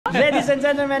and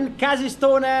gentlemen, Casey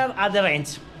Stoner at the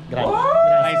range.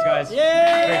 Thanks, guys. Yay!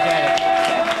 Appreciate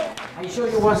it. I show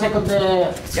you 1 second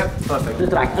the Perfect. the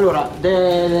track. Allora,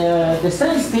 the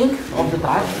strange thing of the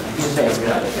track is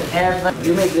that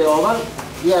you make the oval.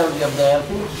 Here we have the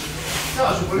airfield.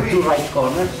 The 2 right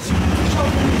corners.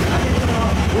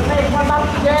 You make one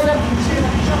lap together.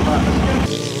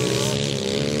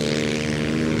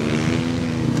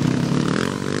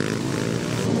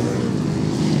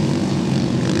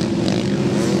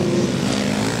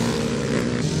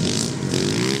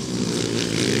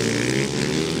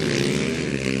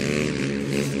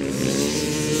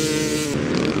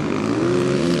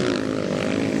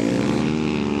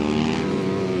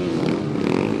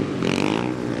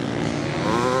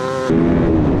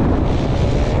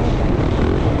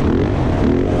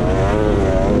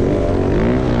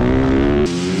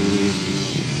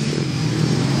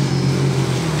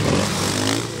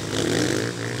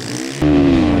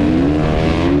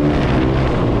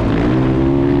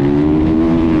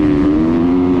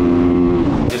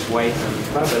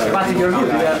 But in your view,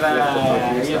 you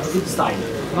have good style.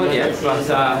 Not yet, but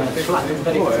Flat,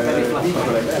 very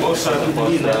flat. also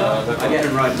I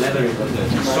didn't ride leather,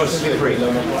 it's so slippery.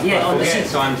 Yeah, on the seat.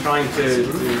 So I'm trying to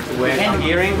wear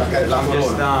gearing. I'm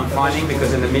just finding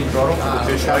because in the mid throttle,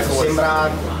 the 2 strokes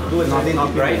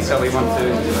not great, so we want to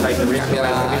take the risk.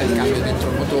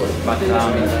 But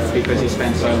because he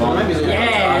spent so long.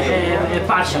 Yeah,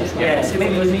 partial. Yes,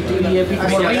 maybe we need to be a bit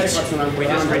more rich. We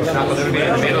just reached up a little bit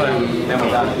in the middle and then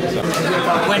we're done.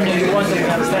 When you want to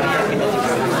understand.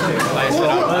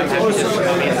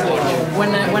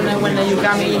 When you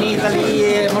come in Italy,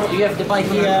 you have the bike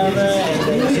here.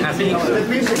 Now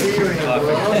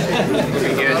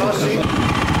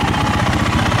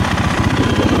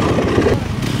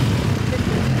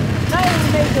we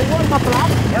make the warm-up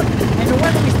lap, and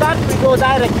when we start, we go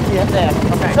directly there.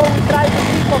 Okay. So we try to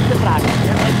keep off the track.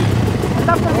 And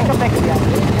after we come back here.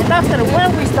 And after when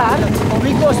we start,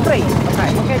 we go straight.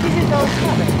 Okay, this is our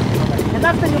start. And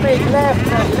after you make left,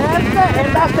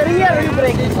 and after here you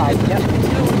break inside.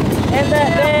 And the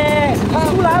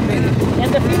pull up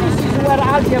and the finish is where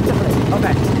I'll have the brake.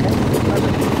 Okay.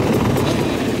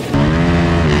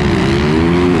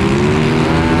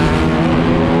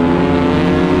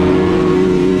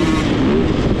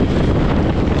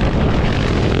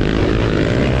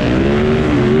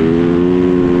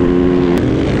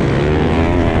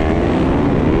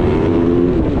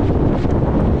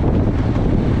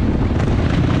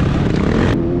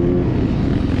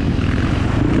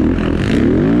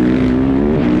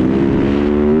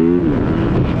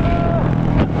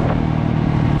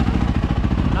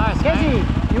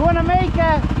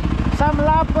 Some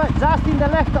lap just in the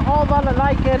left oval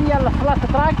like a real flat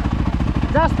track,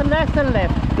 just left and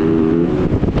left.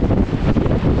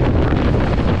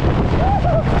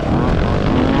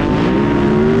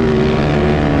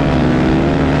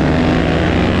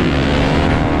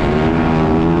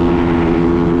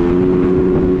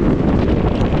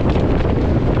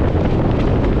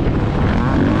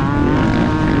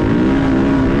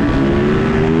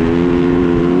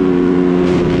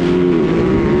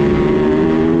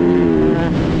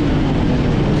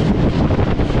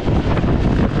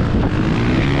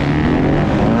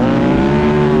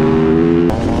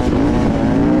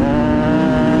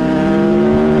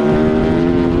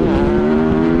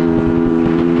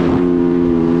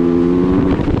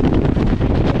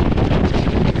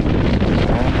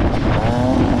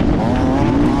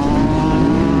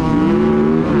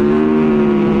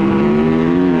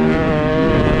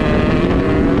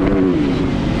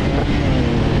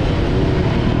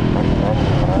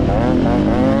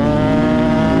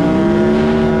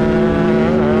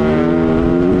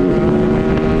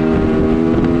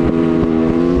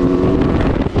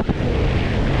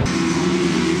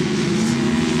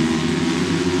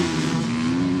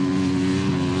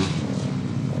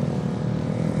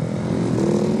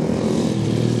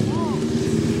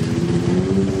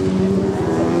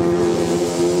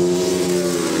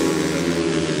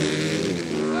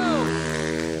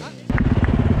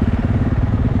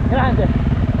 Grande.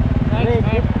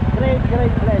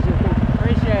 Great pleasure.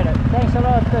 Appreciate it. Thanks a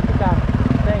lot to come.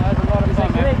 Thanks. That was a lot of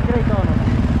fun, man. Great honor.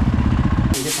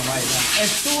 As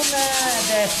soon as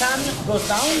the sun goes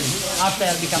down, after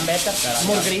become better,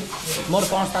 more grip, more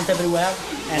constant everywhere,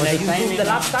 and you improve the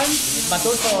lap time, but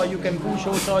also you can push,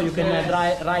 also you can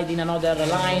ride in another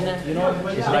line, you know,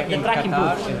 it's like the in track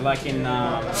Qatar, improves. it's like in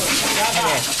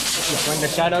when the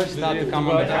shadows start to come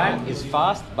on the track, it's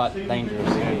fast but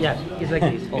dangerous. Yeah, it's like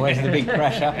this. Always the big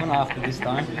crash happen after this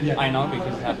time. Yeah. I know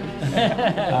because it happened.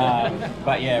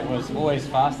 But yeah, it was always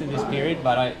fast in this period,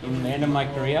 but in the end of my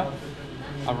career,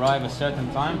 arrive a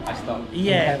certain time, I stop.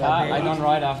 Yeah, I don't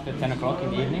ride after 10 o'clock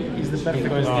in the evening. It's the perfect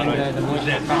because then the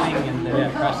moisture is coming and the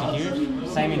cracks are huge.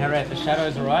 Same in Jerez, the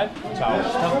shadows arrive,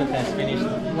 stop the test, finished.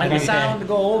 When the sound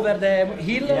go over the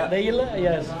hill,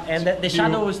 yes, and the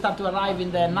shadows start to arrive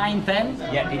in the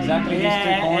 9-10. Yeah, exactly. These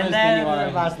two corners, and then you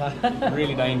then are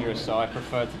really dangerous. So I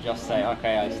prefer to just say,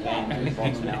 okay, I stay in the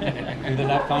box now. Do the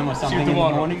lap time or something in the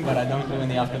morning, but I don't do in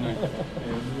the afternoon.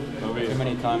 Too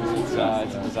many times it's a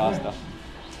disaster.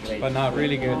 But no,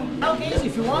 really good. Okay,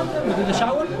 if you want, we do the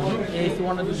shower. If you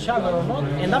want to do the shower or not,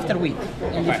 and after week.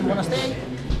 And if you want to stay,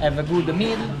 have a good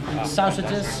meal,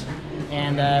 sausages,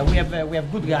 and we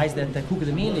have good guys that cook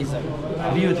the meal. It's a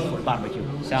beautiful barbecue.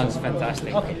 Sounds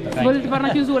fantastic. Okay. Volete fare una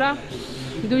chiusura?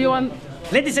 Do you want...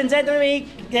 Ladies and gentlemen,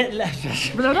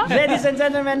 ladies and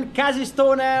gentlemen, Casey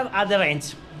Stoner at the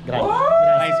ranch.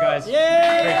 Thanks, guys.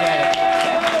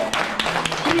 Yeah.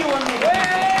 Appreciate it. 3-1.